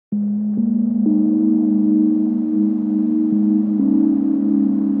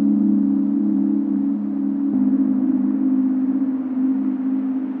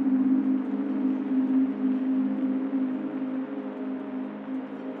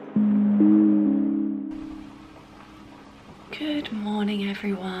Good morning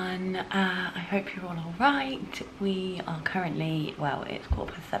everyone. I hope you're all alright. We are currently, well, it's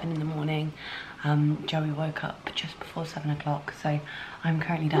 7:15 in the morning. Joey woke up just before 7 o'clock, so I'm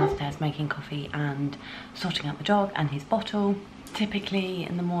currently downstairs making coffee and sorting out the dog and his bottle. Typically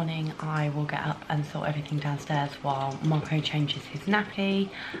in the morning I will get up and sort everything downstairs while Marco changes his nappy,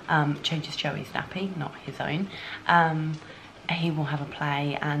 changes Joey's nappy, not his own. He will have a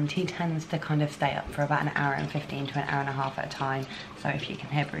play and he tends to kind of stay up for about an hour and 15 to an hour and a half at a time. So if you can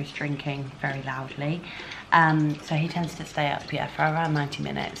hear Bruce drinking very loudly. So he tends to stay up, yeah, for around 90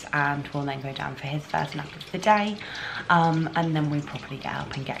 minutes and will then go down for his first nap of the day. And then we probably get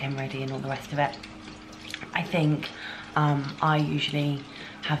up and get him ready and all the rest of it. I think I usually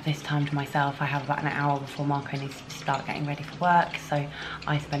have this time to myself. I have about an hour before Marco needs to start getting ready for work. So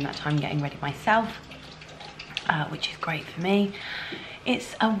I spend that time getting ready myself. Which is great for me.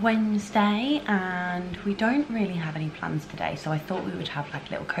 It's a Wednesday and we don't really have any plans today, so I thought we would have like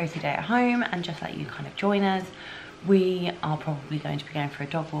a little cozy day at home and just let you kind of join us. We are probably going to be going for a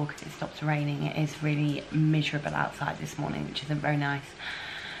dog walk because it stops raining. It is really miserable outside this morning, which isn't very nice.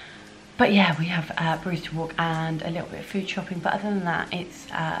 But yeah, we have Bruce to walk and a little bit of food shopping, but other than that, it's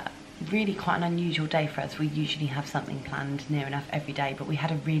really quite an unusual day for us. We usually have something planned near enough every day, but we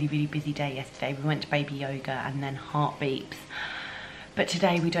had a really busy day yesterday. We went to baby yoga and then heartbeeps, but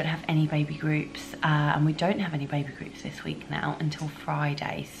today we don't have any baby groups, and we don't have any baby groups this week now until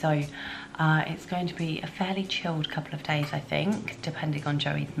Friday, so it's going to be a fairly chilled couple of days, I think, depending on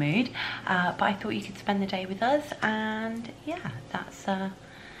Joey's mood. But I thought you could spend the day with us, and yeah, that's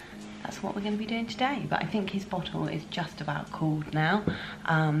what we're going to be doing today. But I think his bottle is just about cooled now.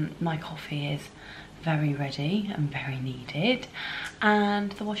 My coffee is very ready and very needed,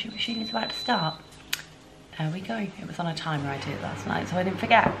 and the washing machine is about to start. There we go. It was on a timer, I did it last night, so I didn't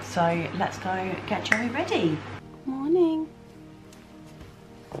forget. So let's go get Joey ready. Morning.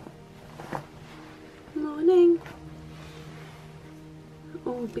 Morning.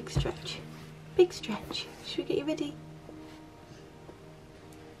 Oh, big stretch. Big stretch. Should we get you ready?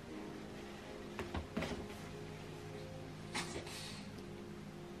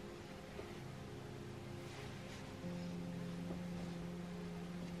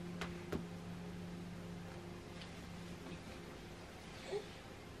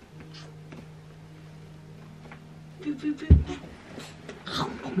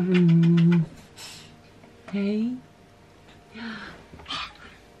 Hey.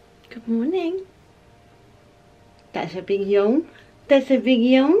 Good morning. That's a big yawn. That's a big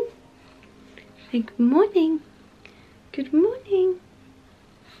yawn. Hey, good morning. Good morning.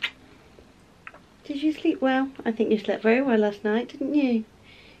 Did you sleep well? I think you slept very well last night, didn't you?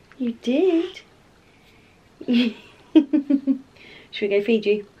 You did. Should we go feed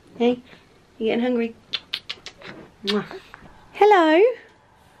you? Hey, you getting hungry? Hello.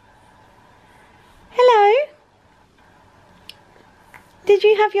 Hello. Did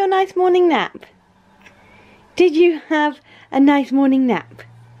you have your nice morning nap? Did you have a nice morning nap?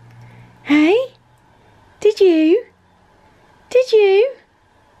 Hey? Did you? Did you?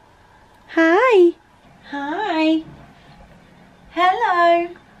 Hi. Hi. Hello.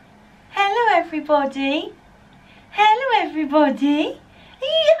 Hello everybody. Hello everybody.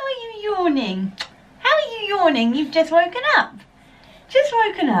 How are you yawning? How are you yawning? You've just woken up. Just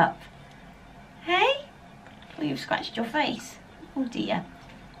woken up. Hey? Oh, you've scratched your face. Oh dear.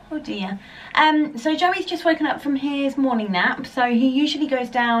 Oh dear. So Joey's just woken up from his morning nap. So he usually goes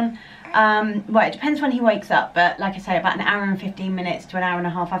down, well, it depends when he wakes up, but like I say, about an hour and 15 minutes to an hour and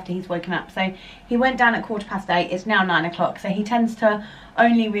a half after he's woken up. So he went down at 8:15. It's now 9 o'clock. So he tends to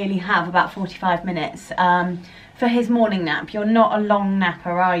only really have about 45 minutes for his morning nap. You're not a long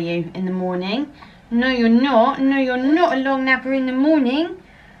napper, are you, in the morning? No, you're not. No, you're not a long napper in the morning.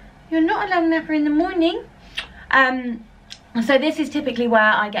 You're not a long napper in the morning. So this is typically where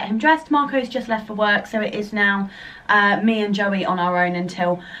I get him dressed. Marco's just left for work, so it is now me and Joey on our own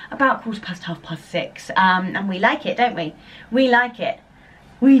until about 6:15. And we like it, don't we? We like it.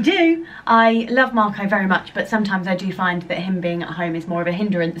 We do. I love Marco very much, but sometimes I do find that him being at home is more of a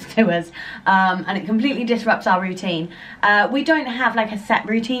hindrance to us, and it completely disrupts our routine. We don't have like a set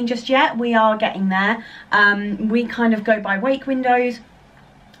routine just yet. We are getting there. We kind of go by wake windows.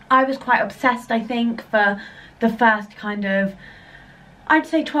 I was quite obsessed, I think, for the first kind of, I'd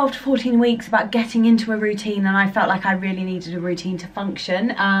say 12 to 14 weeks about getting into a routine, and I felt like I really needed a routine to function.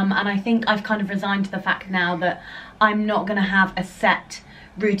 And I think I've kind of resigned to the fact now that I'm not going to have a set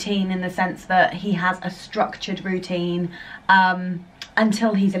routine in the sense that he has a structured routine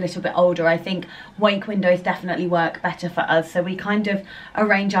until he's a little bit older. I think wake windows definitely work better for us, so we kind of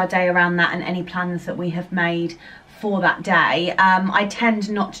arrange our day around that and any plans that we have made for that day. I tend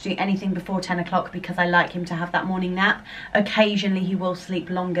not to do anything before 10 o'clock because I like him to have that morning nap. Occasionally he will sleep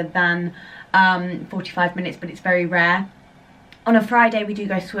longer than 45 minutes, but it's very rare. On a Friday we do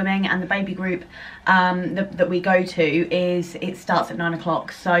go swimming, and the baby group that we go to it starts at 9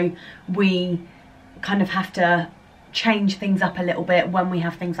 o'clock, so we kind of have to change things up a little bit when we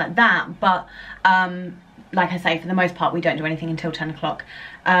have things like that. But like I say, for the most part we don't do anything until 10 o'clock,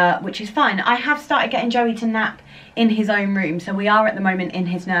 which is fine. I have started getting Joey to nap in his own room, so we are at the moment in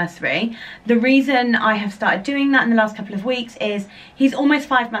his nursery. The reason I have started doing that in the last couple of weeks is he's almost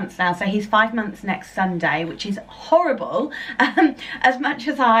 5 months now, so he's 5 months next Sunday, which is horrible. As much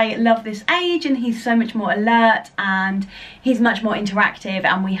as I love this age, and he's so much more alert and he's much more interactive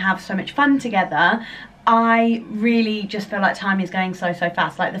and we have so much fun together, I really just feel like time is going so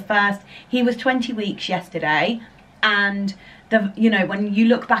fast. Like he was 20 weeks yesterday, and you know, when you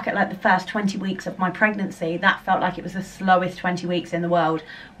look back at like the first 20 weeks of my pregnancy, that felt like it was the slowest 20 weeks in the world.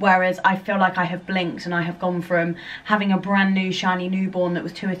 Whereas I feel like I have blinked and I have gone from having a brand new shiny newborn that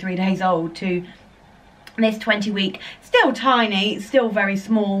was 2 or 3 days old to this 20-week, still tiny, still very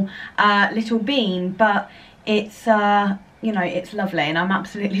small little bean, but it's you know, it's lovely and I'm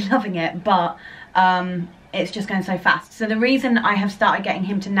absolutely loving it, but it's just going so fast. So the reason I have started getting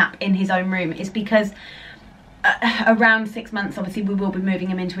him to nap in his own room is because around 6 months, obviously, we will be moving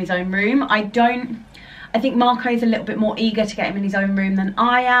him into his own room. I think Marco's a little bit more eager to get him in his own room than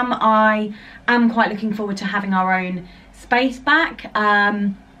I am. I am quite looking forward to having our own space back,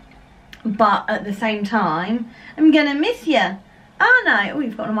 but at the same time, I'm gonna miss you, aren't I? Oh,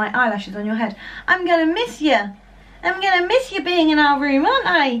 you've got all my eyelashes on your head. I'm gonna miss you. I'm gonna miss you being in our room, aren't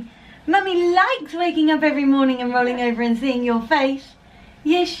I? Mummy likes waking up every morning and rolling over and seeing your face.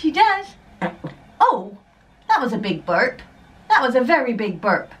 Yes, she does. Oh, that was a big burp. That was a very big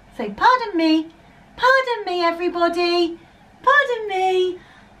burp. Say, pardon me. Pardon me, everybody. Pardon me.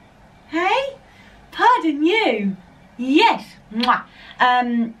 Hey? Pardon you. Yes.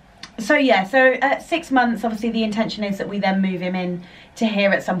 Mwah. So yeah, so at 6 months, obviously the intention is that we then move him in to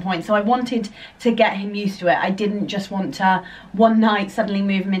here at some point. So I wanted to get him used to it. I didn't just want to one night suddenly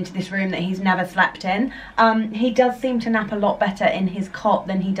move him into this room that he's never slept in. He does seem to nap a lot better in his cot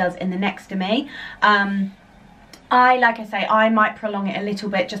than he does in the next to me. Like I say, I might prolong it a little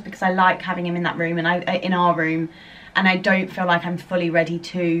bit just because I like having him in that room and in our room, and I don't feel like I'm fully ready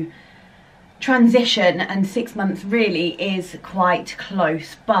to transition, and 6 months really is quite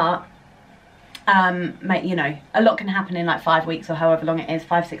close. But you know, a lot can happen in like 5 weeks or however long it is,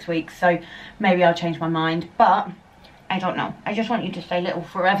 5-6 weeks, so maybe I'll change my mind, but I don't know. I just want you to stay little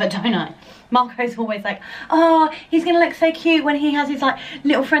forever, don't I? Marco's always like, oh, he's gonna look so cute when he has his like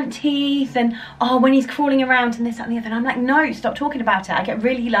little front teeth, and oh, when he's crawling around and this, that and the other. And I'm like, no, stop talking about it. I get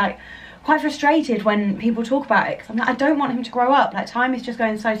really like quite frustrated when people talk about it, because I'm like, I don't want him to grow up. Like, time is just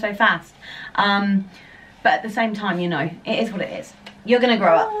going so fast. But at the same time, you know, it is what it is. You're gonna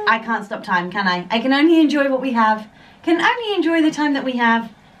grow up. I can't stop time, can I? I can only enjoy what we have. Can only enjoy the time that we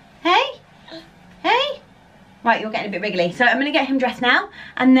have. Hey? Hey? Right, you're getting a bit wriggly. So I'm gonna get him dressed now,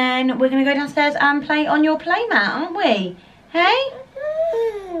 and then we're gonna go downstairs and play on your play mat, aren't we? Hey?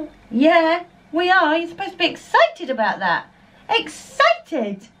 Yeah, we are. You're supposed to be excited about that.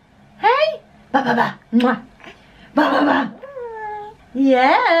 Excited? Hey? Ba ba ba. Mwah. Ba ba ba.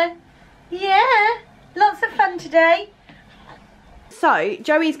 Yeah. Yeah. Lots of fun today. So,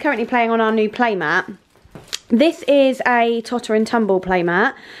 Joey's currently playing on our new playmat. This is a Totter and Tumble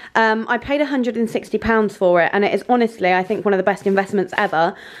playmat. I paid £160 for it, and it is honestly, I think, one of the best investments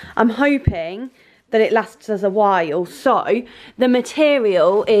ever. I'm hoping that it lasts us a while. So, the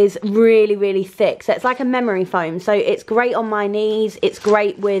material is really thick. So, it's like a memory foam. So, it's great on my knees. It's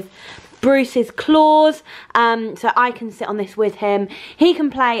great with Bruce's claws, so I can sit on this with him. He can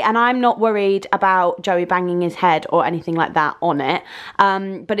play, and I'm not worried about Joey banging his head or anything like that on it,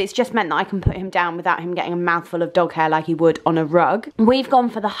 but it's just meant that I can put him down without him getting a mouthful of dog hair like he would on a rug. We've gone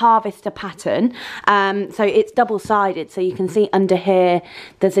for the Harvester pattern, so it's double-sided, so you can see under here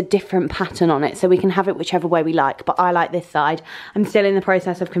there's a different pattern on it, so we can have it whichever way we like, but I like this side. I'm still in the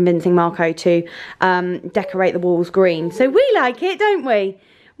process of convincing Marco to decorate the walls green, so we like it, don't we?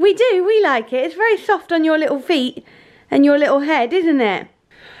 We do, we like it. It's very soft on your little feet and your little head, isn't it?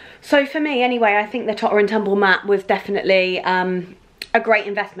 So for me, anyway, I think the Totter and Tumble mat was definitely a great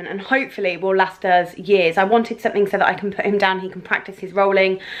investment, and hopefully will last us years. I wanted something so that I can put him down, he can practice his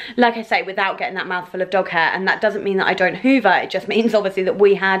rolling, like I say, without getting that mouthful of dog hair. And that doesn't mean that I don't hoover, it just means obviously that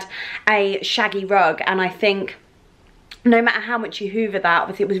we had a shaggy rug, and I think no matter how much you hoover that,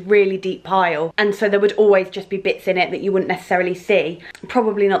 obviously it was really deep pile, and so there would always just be bits in it that you wouldn't necessarily see.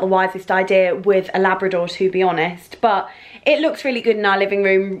 Probably not the wisest idea with a Labrador, to be honest, but it looks really good in our living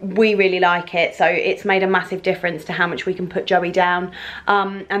room. We really like it, so it's made a massive difference to how much we can put Joey down,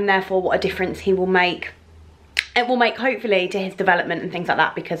 and therefore what a difference he will make. It will make, hopefully, to his development and things like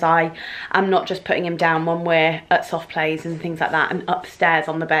that, because I am not just putting him down when we're at soft plays and things like that and upstairs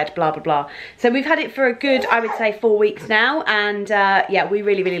on the bed, blah, blah, blah. So we've had it for a good, I would say, 4 weeks now, and yeah, we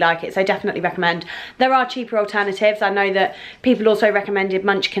really, really like it, so definitely recommend. There are cheaper alternatives. I know that people also recommended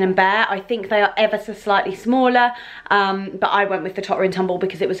Munchkin and Bear. I think they are ever so slightly smaller, but I went with the Totter and Tumble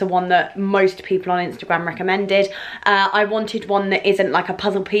because it was the one that most people on Instagram recommended. I wanted one that isn't like a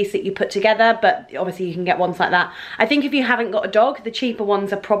puzzle piece that you put together, but obviously you can get ones like that. I think if you haven't got a dog, the cheaper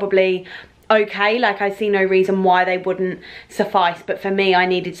ones are probably okay. Like, I see no reason why they wouldn't suffice, but for me, I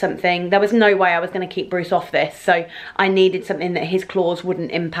needed something. There was no way I was going to keep Bruce off this, so I needed something that his claws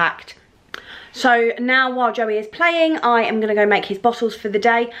wouldn't impact. So now, while Joey is playing, I am going to go make his bottles for the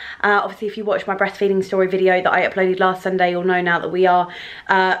day. Obviously, if you watched my breastfeeding story video that I uploaded last Sunday, you'll know now that we are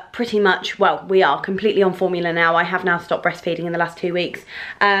pretty much, well, we are completely on formula now. I have now stopped breastfeeding in the last 2 weeks.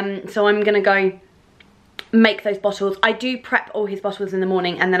 So I'm going to go make those bottles. I do prep all his bottles in the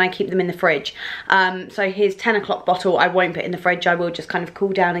morning and then I keep them in the fridge. So his 10 o'clock bottle I won't put in the fridge. I will just kind of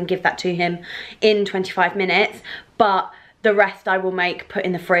cool down and give that to him in 25 minutes. But the rest I will put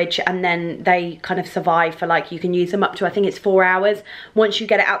in the fridge, and then they kind of survive for, like, you can use them up to, I think it's 4 hours once you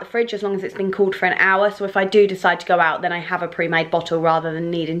get it out the fridge, as long as it's been cooled for an hour. So if I do decide to go out, then I have a pre-made bottle rather than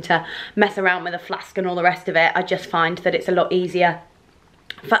needing to mess around with a flask and all the rest of it. I just find that it's a lot easier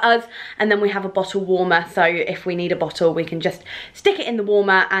for us. And then we have a bottle warmer, so if we need a bottle we can just stick it in the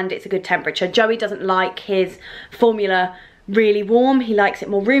warmer and it's a good temperature. Joey doesn't like his formula really warm, he likes it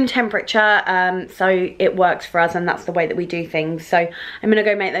more room temperature, so it works for us, and that's the way that we do things. So I'm gonna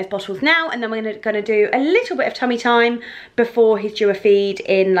go make those bottles now, and then we're gonna do a little bit of tummy time before he's due a feed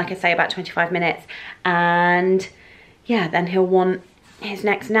in, like I say, about 25 minutes, and yeah, then he'll want his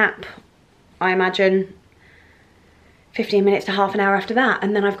next nap, I imagine 15 minutes to half an hour after that.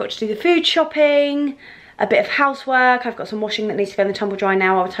 And then I've got to do the food shopping, a bit of housework. I've got some washing that needs to go in the tumble dryer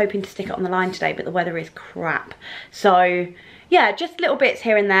now. I was hoping to stick it on the line today, but the weather is crap. So yeah, just little bits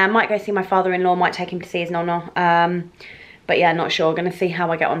here and there. Might go see my father-in-law, might take him to see his nonna. But yeah, not sure. Gonna see how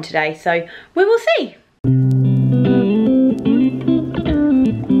I get on today. So we will see.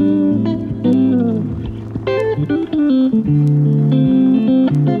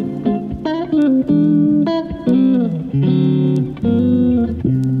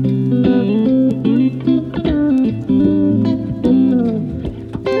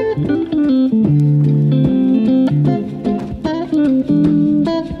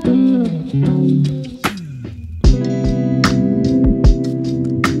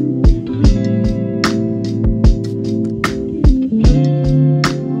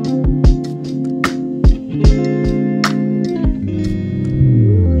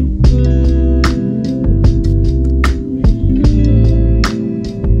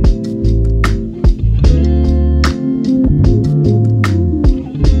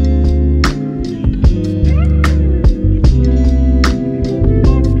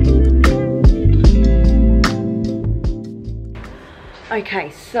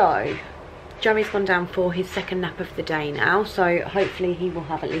 Okay, so Joey's gone down for his second nap of the day now, so hopefully he will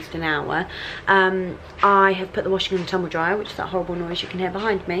have at least an hour. I have put the washing in the tumble dryer, which is that horrible noise you can hear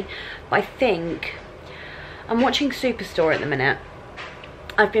behind me, but I think I'm watching Superstore at the minute.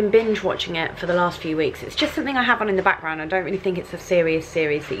 I've been binge watching it for the last few weeks. It's just something I have on in the background. I don't really think it's a serious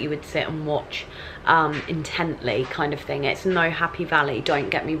series that you would sit and watch intently kind of thing. It's no Happy Valley, don't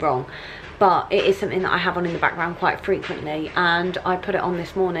get me wrong, but it is something that I have on in the background quite frequently, and I put it on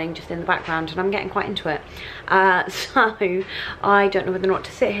this morning just in the background and I'm getting quite into it. So I don't know whether or not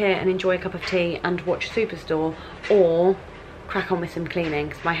to sit here and enjoy a cup of tea and watch Superstore, or crack on with some cleaning,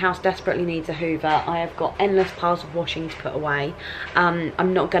 because my house desperately needs a hoover. I have got endless piles of washing to put away.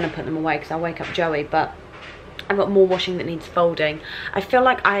 I'm not going to put them away because I'll wake up Joey, but I've got more washing that needs folding. I feel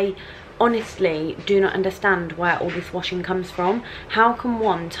like I honestly do not understand where all this washing comes from. How can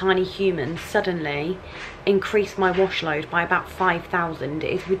one tiny human suddenly increase my wash load by about 5,000?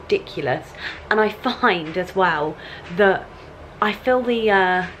 It is ridiculous. And I find as well that I fill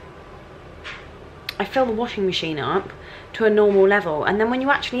the washing machine up to a normal level, and then when you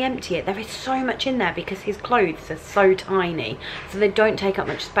actually empty it, there is so much in there because his clothes are so tiny, so they don't take up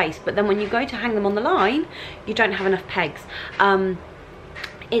much space. But then when you go to hang them on the line, you don't have enough pegs.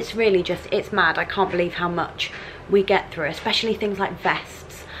 It's really just, it's mad. I can't believe how much we get through, especially things like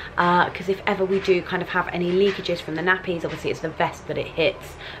vests. because if ever we do kind of have any leakages from the nappies, obviously it's the vest that it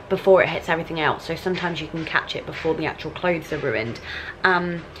hits before it hits everything else, so sometimes you can catch it before the actual clothes are ruined.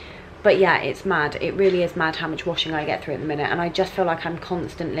 But yeah, it's mad. It really is mad how much washing I get through at the minute, and I just feel like I'm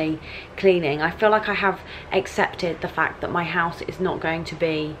constantly cleaning. I feel like I have accepted the fact that my house is not going to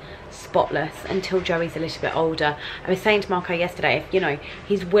be spotless until Joey's a little bit older. I was saying to Marco yesterday, if, you know,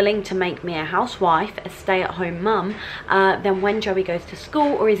 he's willing to make me a housewife, a stay-at-home mum, then when Joey goes to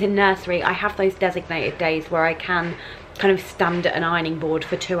school or is in nursery, I have those designated days where I can kind of stand at an ironing board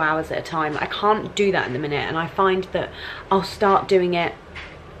for 2 hours at a time. I can't do that in the minute, and I find that I'll start doing it,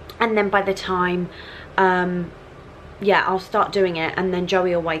 and then by the time, yeah, I'll start doing it, and then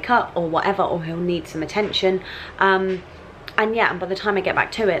Joey will wake up or whatever, or he'll need some attention. And yeah, and by the time I get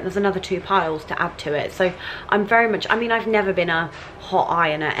back to it, there's another 2 piles to add to it. So I'm very much, I mean, I've never been a hot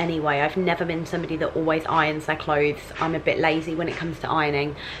ironer anyway. I've never been somebody that always irons their clothes. I'm a bit lazy when it comes to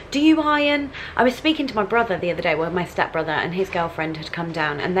ironing. Do you iron? I was speaking to my brother the other day, well, my stepbrother and his girlfriend had come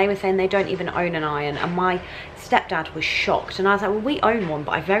down, and they were saying they don't even own an iron, and my stepdad was shocked. And I was like, well, we own one,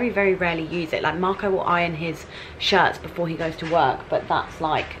 but I very, very rarely use it. Like, Marco will iron his shirts before he goes to work, but that's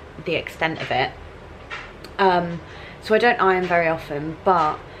like the extent of it. So I don't iron very often,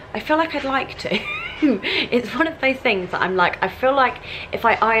 but I feel like I'd like to. It's one of those things that I'm like, I feel like if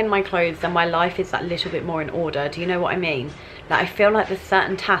I iron my clothes, then my life is that little bit more in order. Do you know what I mean? Like, I feel like there's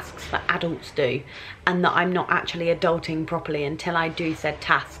certain tasks that adults do, and that I'm not actually adulting properly until I do said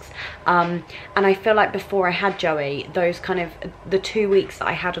tasks. And I feel like before I had Joey, those kind of, the 2 weeks that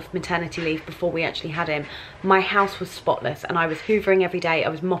I had of maternity leave before we actually had him, my house was spotless, and I was hoovering every day, I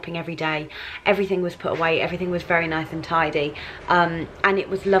was mopping every day, everything was put away, everything was very nice and tidy, and it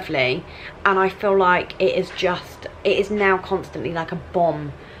was lovely. And I feel like it is now constantly like a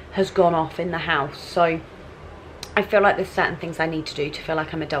bomb has gone off in the house. So I feel like there's certain things I need to do to feel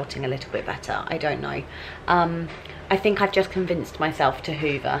like I'm adulting a little bit better. I don't know. I think I've just convinced myself to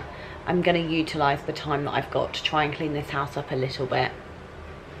hoover. I'm going to utilise the time that I've got to try and clean this house up a little bit.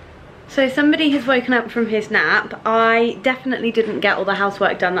 So somebody has woken up from his nap. I definitely didn't get all the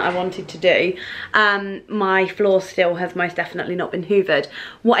housework done that I wanted to do. My floor still has most definitely not been hoovered.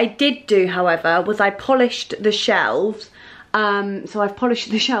 What I did do, however, was I polished the shelves. So I've polished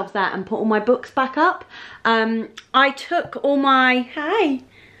the shelves there and put all my books back up. I took all my, hi,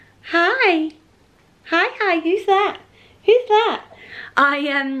 who's that?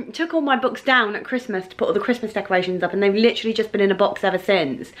 I took all my books down at Christmas to put all the Christmas decorations up, and they've literally just been in a box ever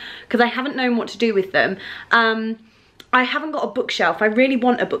since, because I haven't known what to do with them. I haven't got a bookshelf. I really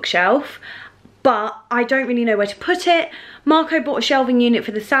want a bookshelf, but I don't really know where to put it. Marco bought a shelving unit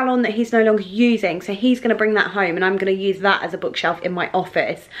for the salon that he's no longer using, so he's going to bring that home, and I'm going to use that as a bookshelf in my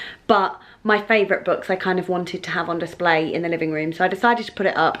office. But my favourite books I kind of wanted to have on display in the living room, so I decided to put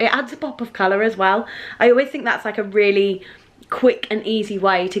it up. It adds a pop of colour as well. I always think that's like a really quick and easy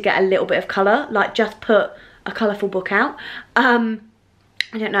way to get a little bit of colour, like just put a colourful book out.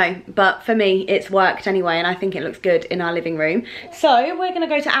 I don't know, but for me it's worked anyway, and I think it looks good in our living room. So we're going to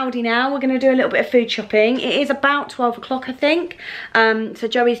go to Aldi now. We're going to do a little bit of food shopping. It is about 12 o'clock, I think. So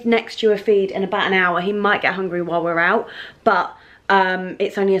Joey's next due a feed in about an hour. He might get hungry while we're out, but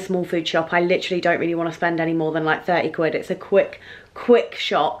it's only a small food shop. I literally don't really want to spend any more than like 30 quid. It's a quick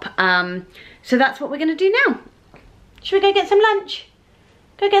shop. So that's what we're going to do now. Should we go get some lunch?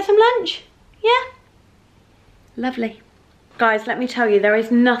 Go get some lunch? Yeah? Lovely. Guys, let me tell you, there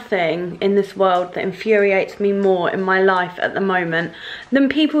is nothing in this world that infuriates me more in my life at the moment than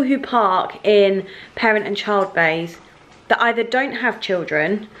people who park in parent and child bays that either don't have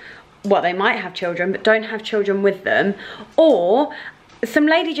children, well, they might have children, but don't have children with them, or some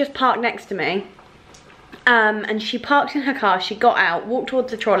lady just parked next to me. And she parked in her car, she got out, walked towards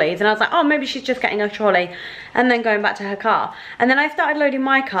the trolleys, and I was like, oh, maybe she's just getting a trolley and then going back to her car. And then I started loading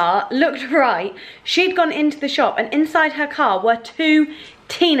my car, looked right, she'd gone into the shop, and inside her car were 2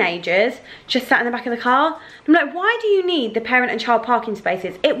 teenagers just sat in the back of the car. I'm like, why do you need the parent and child parking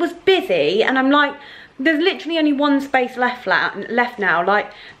spaces? It was busy, and I'm like, there's literally only 1 space left now.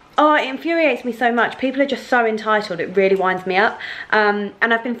 Like, oh, it infuriates me so much. People are just so entitled. It really winds me up. And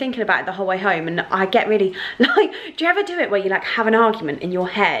I've been thinking about it the whole way home, and I get really, like, do you ever do it where you like have an argument in your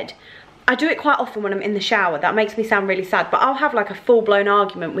head? I do it quite often when I'm in the shower. That makes me sound really sad, but I'll have like a full-blown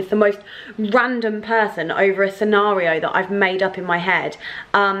argument with the most random person over a scenario that I've made up in my head.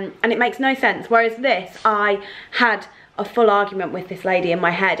 And it makes no sense. Whereas this, I had a full argument with this lady in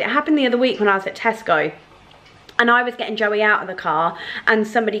my head. It happened the other week when I was at Tesco. And I was getting Joey out of the car, and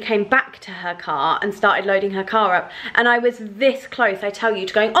somebody came back to her car and started loading her car up. And I was this close, I tell you,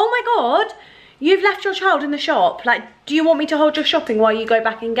 to going, oh my God, You've left your child in the shop. Like, do you want me to hold your shopping while you go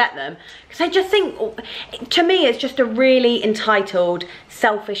back and get them? Because I just think, to me, it's just a really entitled,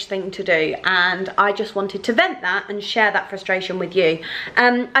 selfish thing to do. And I just wanted to vent that and share that frustration with you.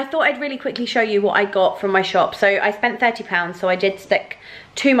 I thought I'd really quickly show you what I got from my shop. So I spent £30, so I did stick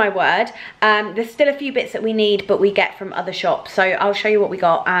to my word. There's still a few bits that we need, but we get from other shops. So I'll show you what we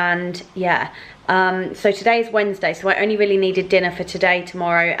got, and yeah. So today's Wednesday, so I only really needed dinner for today,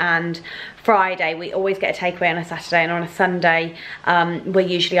 tomorrow and Friday. We always get a takeaway on a Saturday, and on a Sunday we're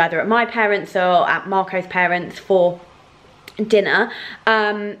usually either at my parents' or at Marco's parents' for dinner.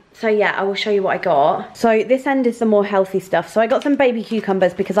 So yeah, I will show you what I got. So this end is the more healthy stuff. So I got some baby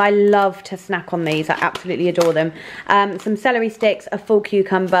cucumbers because I love to snack on these. I absolutely adore them. Some celery sticks, a full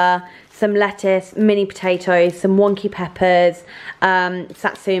cucumber, some lettuce, mini potatoes, some wonky peppers,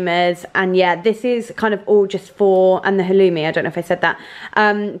 satsumas, and yeah, this is kind of all just for, and the halloumi, I don't know if I said that,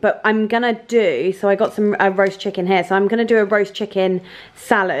 but I'm gonna do, so I got some roast chicken here, so I'm gonna do a roast chicken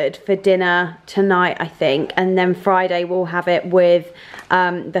salad for dinner tonight, I think, and then Friday we'll have it with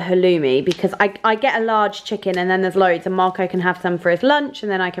the halloumi, because I get a large chicken and then there's loads, and Marco can have some for his lunch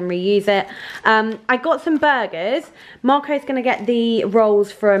and then I can reuse it. I got some burgers. Marco's gonna get the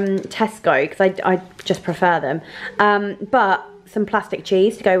rolls from Tesco because I just prefer them, but some plastic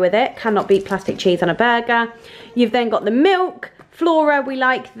cheese to go with it. Cannot beat plastic cheese on a burger. You've then got the milk. Flora, we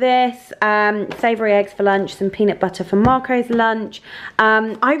like this. Savoury eggs for lunch, some peanut butter for Marco's lunch.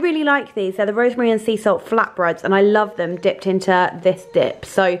 I really like these. They're the rosemary and sea salt flatbreads, and I love them dipped into this dip.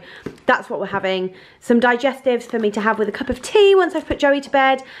 So that's what we're having. Some digestives for me to have with a cup of tea once I've put Joey to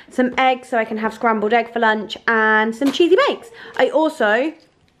bed. Some eggs so I can have scrambled egg for lunch, and some cheesy bakes. I also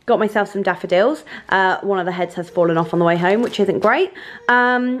got myself some daffodils. One of the heads has fallen off on the way home, which isn't great.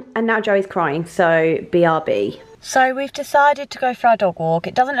 And now Joey's crying, so BRB. So we've decided to go for our dog walk.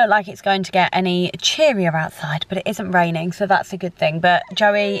 It doesn't look like it's going to get any cheerier outside, but it isn't raining, so that's a good thing. But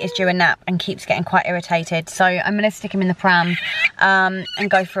Joey is due a nap and keeps getting quite irritated, so I'm going to stick him in the pram and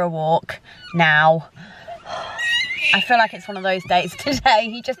go for a walk now. I feel like it's one of those days today.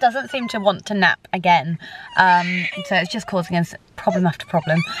 He just doesn't seem to want to nap again. So it's just causing us problem after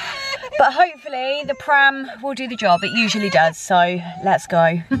problem. But hopefully the pram will do the job. It usually does, so let's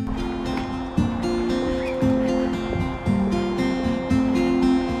go.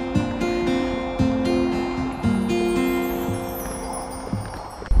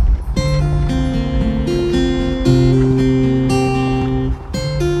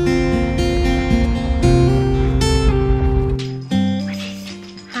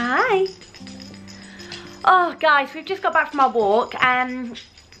 Oh guys, we've just got back from our walk.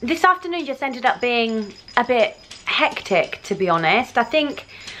 This afternoon just ended up being a bit hectic, to be honest. I think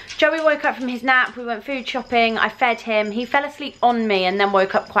Joey woke up from his nap, we went food shopping, I fed him, he fell asleep on me and then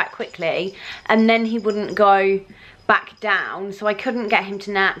woke up quite quickly, and then he wouldn't go back down, so I couldn't get him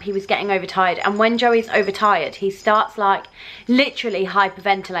to nap. He was getting overtired, and when Joey's overtired he starts like literally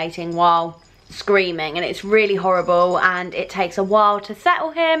hyperventilating while screaming, and it's really horrible, and it takes a while to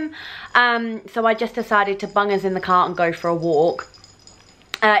settle him. So I just decided to bung us in the car and go for a walk.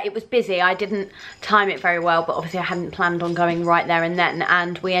 It was busy, I didn't time it very well, but obviously I hadn't planned on going right there and then,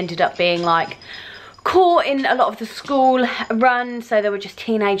 and we ended up being like caught in a lot of the school run, so there were just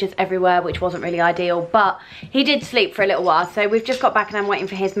teenagers everywhere, which wasn't really ideal, but he did sleep for a little while. So we've just got back and I'm waiting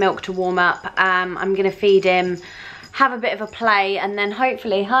for his milk to warm up. I'm gonna feed him, have a bit of a play, and then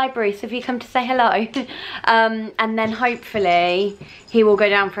hopefully, hi Bruce, have you come to say hello? And then hopefully he will go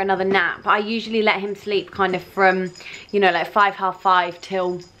down for another nap. I usually let him sleep kind of from, you know, like 5, half 5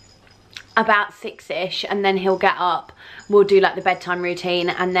 till about 6ish, and then he'll get up, we'll do like the bedtime routine,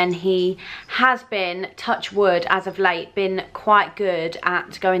 and then he has been, touch wood as of late, been quite good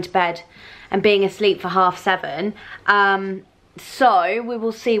at going to bed and being asleep for half 7. So we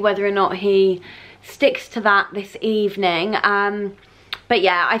will see whether or not he sticks to that this evening. But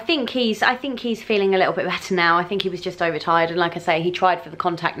yeah, I think he's feeling a little bit better now. I think he was just overtired, and like I say, he tried for the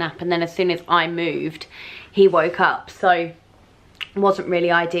contact nap, and then as soon as I moved he woke up, so it wasn't really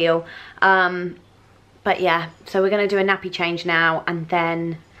ideal. But yeah, so we're gonna do a nappy change now and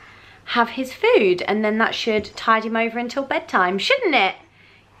then have his food, and then that should tide him over until bedtime, shouldn't it?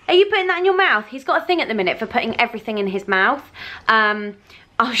 Are you putting that in your mouth? He's got a thing at the minute for putting everything in his mouth.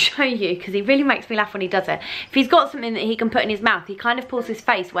 I'll show you, because he really makes me laugh when he does it. If he's got something that he can put in his mouth, he kind of pulls his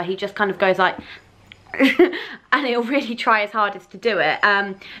face where he just kind of goes like and he'll really try his hardest to do it.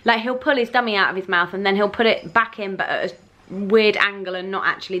 Like he'll pull his dummy out of his mouth and then he'll put it back in, but at a weird angle and not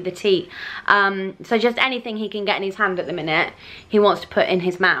actually the teat. So just anything he can get in his hand at the minute, he wants to put in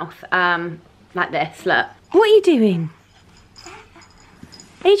his mouth. Like this, look. What are you doing?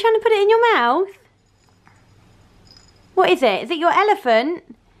 Are you trying to put it in your mouth? What is it? Is it your elephant?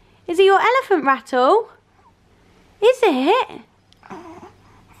 Is it your elephant rattle? Is it?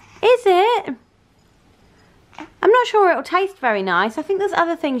 Is it? I'm not sure it'll taste very nice. I think there's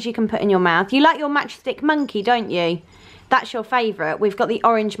other things you can put in your mouth. You like your matchstick monkey, don't you? That's your favourite. We've got the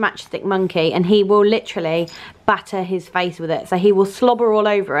orange matchstick monkey, and he will literally batter his face with it. So he will slobber all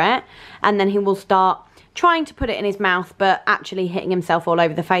over it, and then he will start trying to put it in his mouth, but actually hitting himself all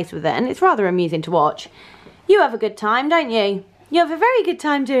over the face with it. And it's rather amusing to watch. You have a good time, don't you? You have a very good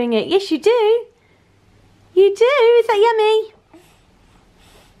time doing it. Yes, you do. You do. Is that yummy?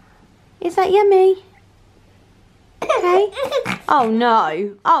 Is that yummy? Okay. Oh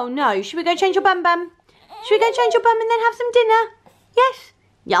no. Oh no. Should we go change your bum bum? Should we go change your bum and then have some dinner? Yes.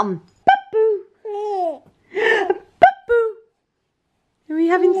 Yum. Boo. Boo. Are we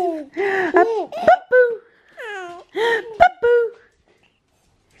having some? Boo. Boo. Boo.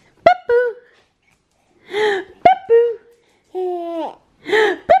 Boo.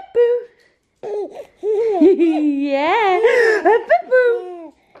 Boo. Yeah.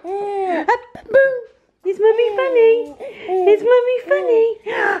 Boo. Boo. Is Mummy funny? Is Mummy funny?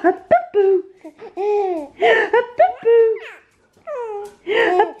 Boo. Boo.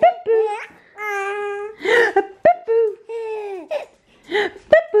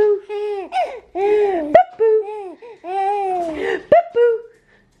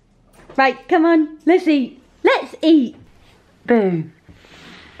 Right, come on, let's eat. Let's eat. Boo.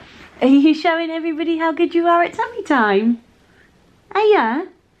 Are you showing everybody how good you are at tummy time? Are ya?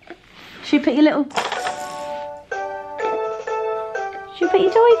 Should we put your little... Should we put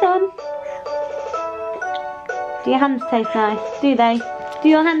your toys on? Do your hands taste nice? Do they? Do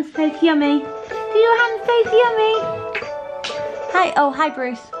your hands taste yummy? Do your hands taste yummy? Hi. Oh, hi,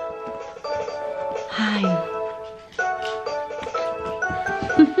 Bruce. Hi.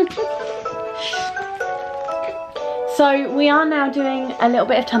 So we are now doing a little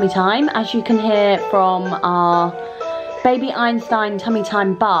bit of tummy time, as you can hear from our Baby Einstein tummy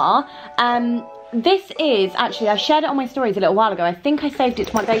time bar. This is actually, I shared it on my stories a little while ago. I think I saved it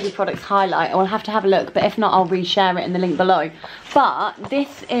to my baby products highlight. I'll have to have a look, but if not, I'll reshare it in the link below. But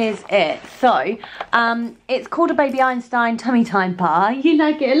this is it. So it's called a Baby Einstein tummy time bar. You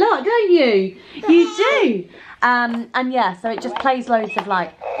like it a lot, don't you? You do. And yeah, so it just plays loads of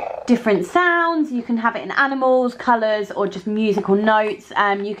like different sounds. You can have it in animals, colours, or just musical notes.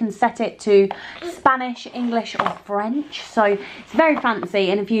 You can set it to Spanish, English or French, so it's very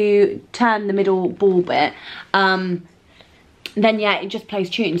fancy. And if you turn the middle ball bit, then yeah, it just plays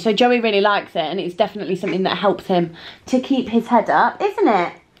tunes. So Joey really likes it, and it's definitely something that helps him to keep his head up, isn't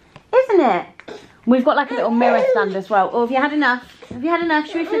it? Isn't it? We've got like a little mirror stand as well. Oh, have you had enough? Have you had enough?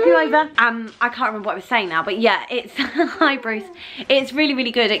 Should we flip you over? I can't remember what I was saying now, but yeah, it's hi Bruce. It's really,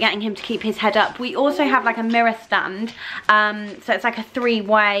 really good at getting him to keep his head up. We also have like a mirror stand. So it's like a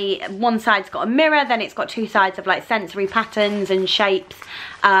three-way. One side's got a mirror, then it's got two sides of like sensory patterns and shapes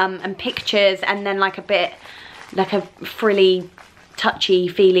and pictures, and then like a bit like a frilly, touchy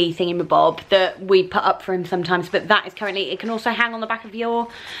feely thingamabob that we put up for him sometimes. But that is currently, it can also hang on the back of your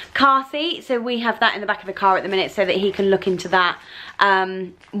car seat, so we have that in the back of the car at the minute so that he can look into that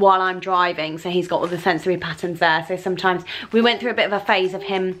while I'm driving. So he's got all the sensory patterns there. So sometimes we went through a bit of a phase of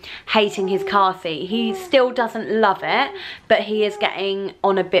him hating his car seat. He still doesn't love it, but he is getting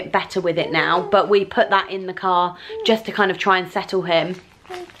on a bit better with it now. But we put that in the car just to kind of try and settle him.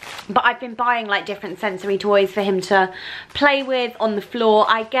 But I've been buying like different sensory toys for him to play with on the floor.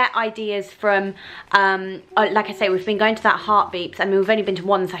 I get ideas from, like I say, we've been going to that Heartbeeps. I mean, we've only been to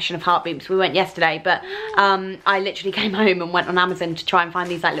one session of Heartbeeps. We went yesterday, but I literally came home and went on Amazon to try and find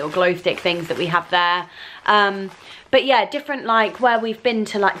these like little glow stick things that we have there. But yeah, different, like where we've been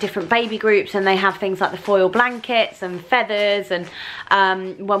to like different baby groups, and they have things like the foil blankets and feathers, and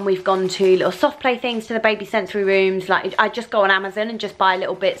when we've gone to little soft play things to the baby sensory rooms, like I just go on Amazon and just buy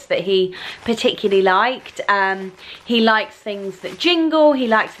little bits that he particularly liked. He likes things that jingle, he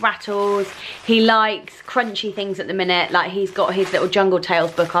likes rattles, he likes crunchy things at the minute. Like he's got his little Jungle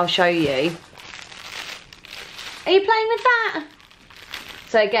Tales book, I'll show you. Are you playing with that?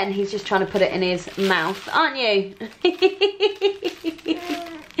 So again, he's just trying to put it in his mouth, aren't you?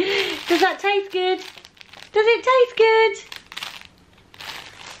 Does that taste good? Does it taste good?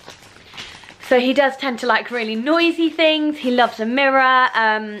 So he does tend to like really noisy things. He loves a mirror.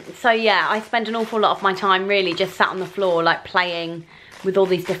 So yeah, I spend an awful lot of my time really just sat on the floor like playing with all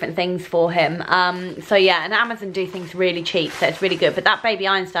these different things for him. So yeah, and Amazon do things really cheap, so it's really good. But that Baby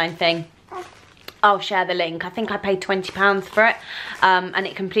Einstein thing, I'll share the link. I think I paid £20 for it, and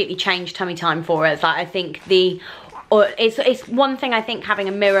it completely changed tummy time for us. Like I think the or it's one thing, I think, having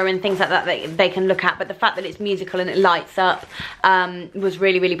a mirror and things like that they can look at, but the fact that it's musical and it lights up was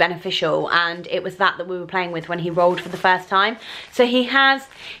really, really beneficial. And it was that we were playing with when he rolled for the first time. So he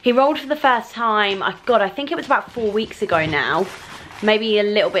rolled for the first time, I think it was about 4 weeks ago now, maybe a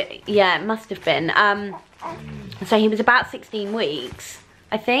little bit, yeah, it must have been. So he was about 16 weeks,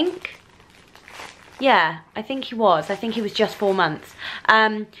 I think. Yeah, I think he was. I think he was just 4 months.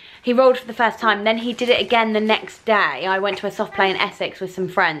 He rolled for the first time. Then he did it again the next day. I went to a soft play in Essex with some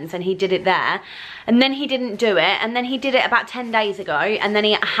friends and he did it there. And then he didn't do it. And then he did it about 10 days ago. And then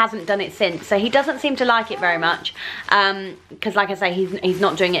he hasn't done it since. So he doesn't seem to like it very much. Because like I say, he's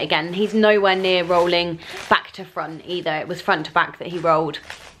not doing it again. He's nowhere near rolling back to front either. It was front to back that he rolled.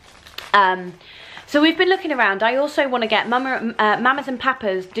 So we've been looking around. I also want to get Mamas and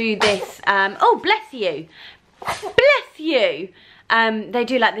Papas do this. Oh, bless you. Bless you. They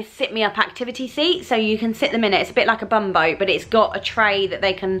do like this sit me up activity seat. So you can sit them in it. It's a bit like a bum boat, but it's got a tray that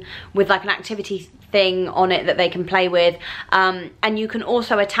they can, with like an activity thing on it that they can play with. And you can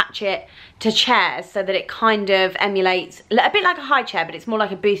also attach it to chairs so that it kind of emulates, a bit like a high chair, but it's more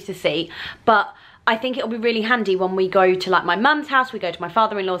like a booster seat. But I think it'll be really handy when we go to like my mum's house, we go to my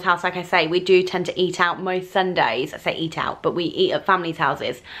father-in-law's house. Like I say, we do tend to eat out most Sundays. I say eat out, but we eat at families'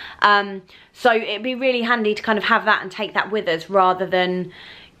 houses. So it'd be really handy to kind of have that and take that with us rather than,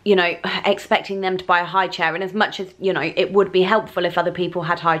 you know, expecting them to buy a high chair. And as much as, you know, it would be helpful if other people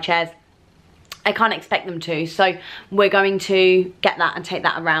had high chairs, I can't expect them to. So we're going to get that and take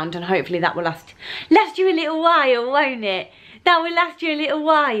that around, and hopefully that will last you a little while, won't it? That will last you a little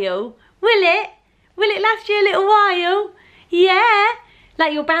while. Will it? Will it last you a little while? Yeah.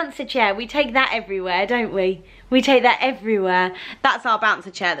 Like your bouncer chair. We take that everywhere, don't we? We take that everywhere. That's our bouncer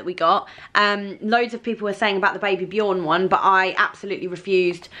chair that we got. Loads of people were saying about the Baby Bjorn one, but I absolutely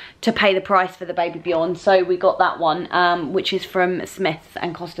refused to pay the price for the Baby Bjorn. So we got that one, which is from Smith's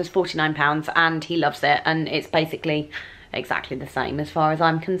and cost us £49, and he loves it. And it's basically exactly the same as far as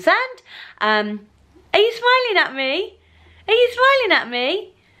I'm concerned. Are you smiling at me? Are you smiling at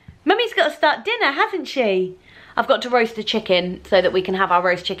me? Mummy's got to start dinner, hasn't she? I've got to roast a chicken so that we can have our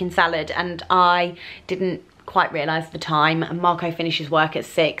roast chicken salad, and I didn't quite realise the time. And Marco finishes work at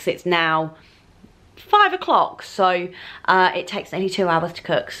 6. It's now 5 o'clock, so it takes only 2 hours to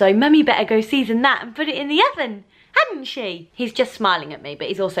cook. So Mummy better go season that and put it in the oven, hadn't she? He's just smiling at me, but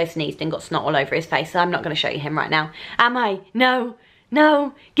he's also sneezed and got snot all over his face, so I'm not going to show you him right now. Am I? No.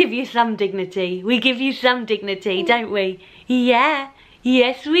 No. Give you some dignity. We give you some dignity, don't we? Yeah.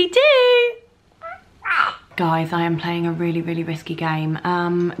 Yes, we do. Guys, I am playing a really, really risky game.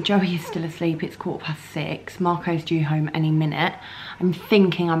 Joey is still asleep. It's 6:15. Marco's due home any minute. I'm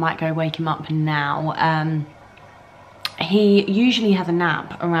thinking I might go wake him up now. He usually has a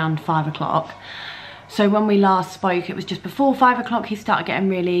nap around 5 o'clock. So when we last spoke, it was just before 5 o'clock. He started getting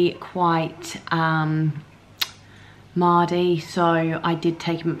really quite mardy, so I did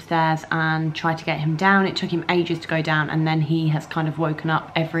take him upstairs and try to get him down. It took him ages to go down, and then he has kind of woken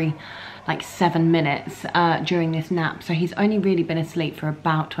up every like 7 minutes during this nap. So he's only really been asleep for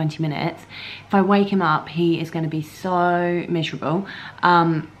about 20 minutes. If I wake him up, he is going to be so miserable,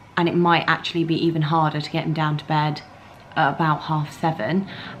 and it might actually be even harder to get him down to bed at about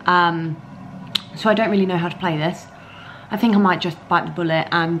 7:30. So I don't really know how to play this. I think I might just bite the bullet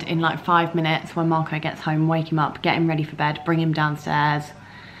and in like 5 minutes when Marco gets home, wake him up, get him ready for bed, bring him downstairs,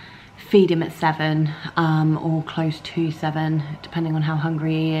 feed him at 7 or close to 7, depending on how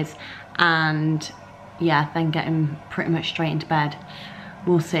hungry he is. And yeah, then get him pretty much straight into bed.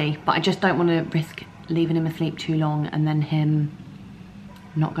 We'll see. But I just don't want to risk leaving him asleep too long and then him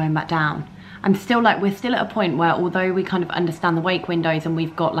not going back down. I'm still like, we're still at a point where although we kind of understand the wake windows and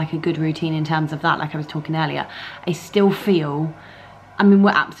we've got like a good routine in terms of that, like I was talking earlier, I still feel, I mean,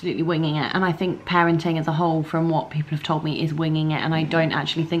 we're absolutely winging it. And I think parenting as a whole, from what people have told me, is winging it. And I don't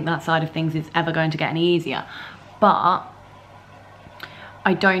actually think that side of things is ever going to get any easier. But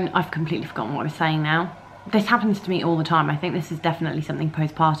I've completely forgotten what I was saying now. This happens to me all the time. I think this is definitely something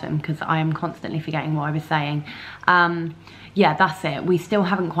postpartum because I am constantly forgetting what I was saying. Yeah, that's it. We still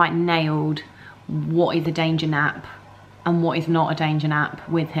haven't quite nailed what is a danger nap and what is not a danger nap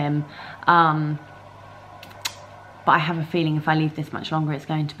with him. But I have a feeling if I leave this much longer, it's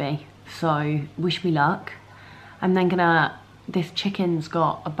going to be. So wish me luck. I'm then gonna, this chicken's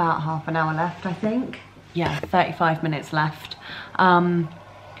got about half an hour left, I think. Yeah, 35 minutes left.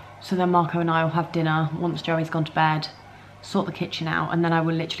 So then Marco and I will have dinner once Joey's gone to bed, sort the kitchen out, and then I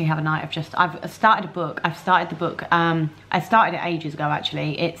will literally have a night of just, I've started a book. I started it ages ago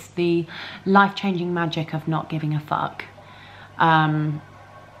actually. It's The Life-Changing Magic of Not Giving a Fuck.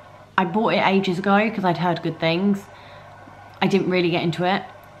 I bought it ages ago because I'd heard good things, I didn't really get into it.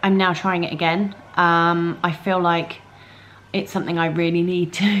 I'm now trying it again. I feel like it's something I really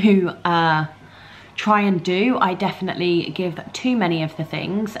need to try and do. I definitely give too many of the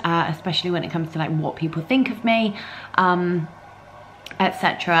things, especially when it comes to like what people think of me,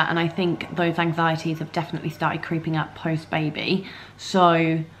 etc. And I think those anxieties have definitely started creeping up post-baby.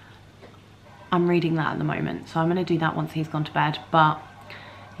 So I'm reading that at the moment. So I'm going to do that once he's gone to bed. But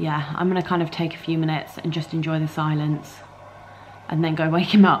yeah, I'm going to kind of take a few minutes and just enjoy the silence and then go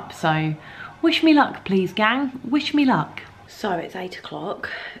wake him up. So wish me luck, please, gang. Wish me luck. So it's 8 o'clock.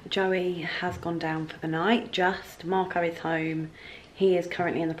 Joey has gone down for the night. Just Marco is home. He is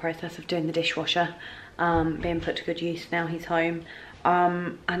currently in the process of doing the dishwasher, being put to good use now he's home.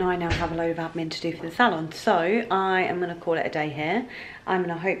 And I now have a load of admin to do for the salon. So I am going to call it a day here. I'm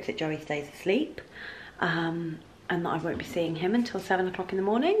going to hope that Joey stays asleep, and that I won't be seeing him until 7 o'clock in the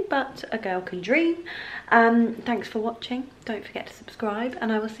morning, but a girl can dream. Thanks for watching. Don't forget to subscribe,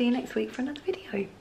 and I will see you next week for another video.